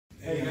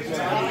My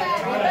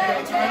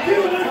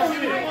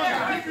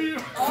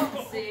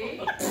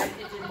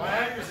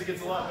accuracy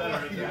gets a lot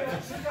better.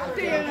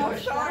 Dan, I'm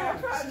sorry. I'm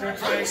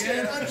trying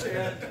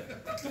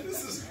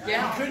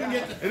Yeah. Couldn't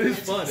get the... It is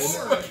fun,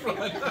 isn't it?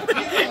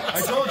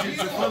 I told you,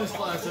 it's the funnest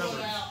class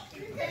ever.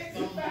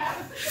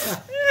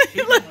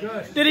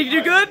 Did he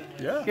do good?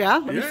 Yeah. Yeah,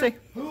 let me see.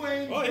 Who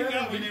ain't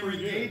better when they were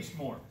engaged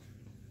more?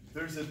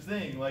 There's a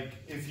thing, like,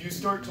 if you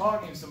start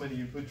talking to somebody,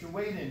 you put your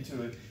weight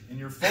into it, and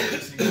you're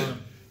focusing on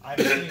them. I'm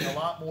seeing a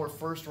lot more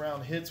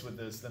first-round hits with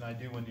this than I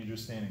do when you're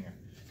just standing there.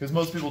 Because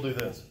most people do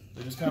this.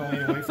 They just kind of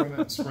lean away from it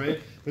and spray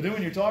it. But then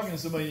when you're talking to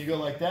somebody and you go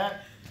like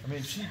that, I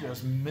mean, she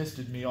just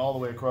misted me all the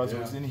way across. It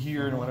was in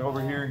here and went over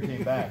here and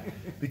came back.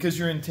 Because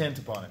you're intent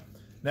upon it.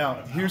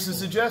 Now, here's a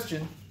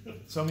suggestion.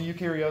 Some of you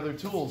carry other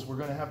tools. We're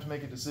going to have to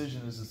make a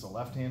decision. Is this a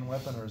left-hand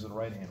weapon or is it a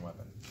right-hand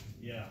weapon?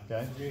 Yeah.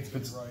 Okay. If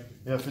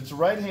it's a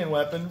right-hand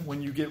weapon,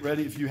 when you get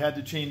ready, if you had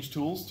to change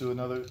tools to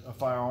a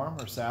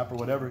firearm or sap or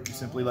whatever, you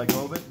simply let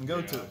go of it and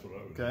go to it.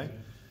 Okay.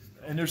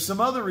 And there's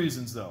some other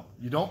reasons though.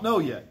 You don't know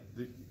yet.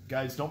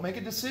 Guys, don't make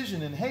a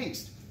decision in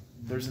haste.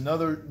 There's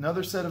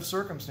another set of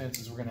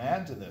circumstances we're going to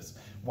add to this.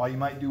 Why you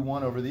might do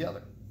one over the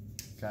other.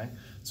 Okay.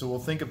 So we'll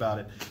think about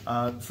it.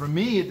 For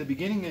me, at the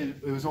beginning,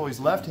 it was always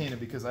left-handed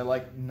because I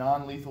like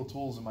non-lethal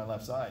tools on my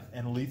left side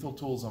and lethal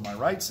tools on my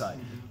right side.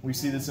 We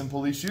see this in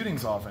police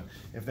shootings often.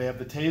 If they have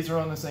the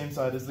taser on the same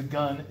side as the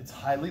gun, it's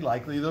highly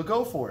likely they'll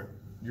go for it.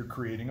 You're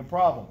creating a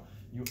problem.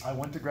 I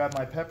went to grab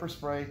my pepper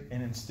spray,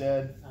 and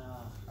instead,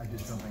 I did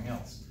something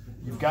else.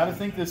 You've got to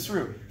think this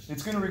through.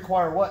 It's going to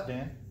require what,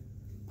 Dan?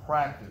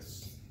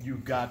 Practice.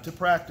 You've got to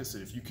practice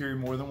it. If you carry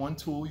more than one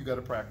tool, you've got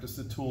to practice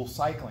the tool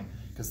cycling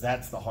because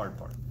that's the hard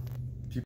part.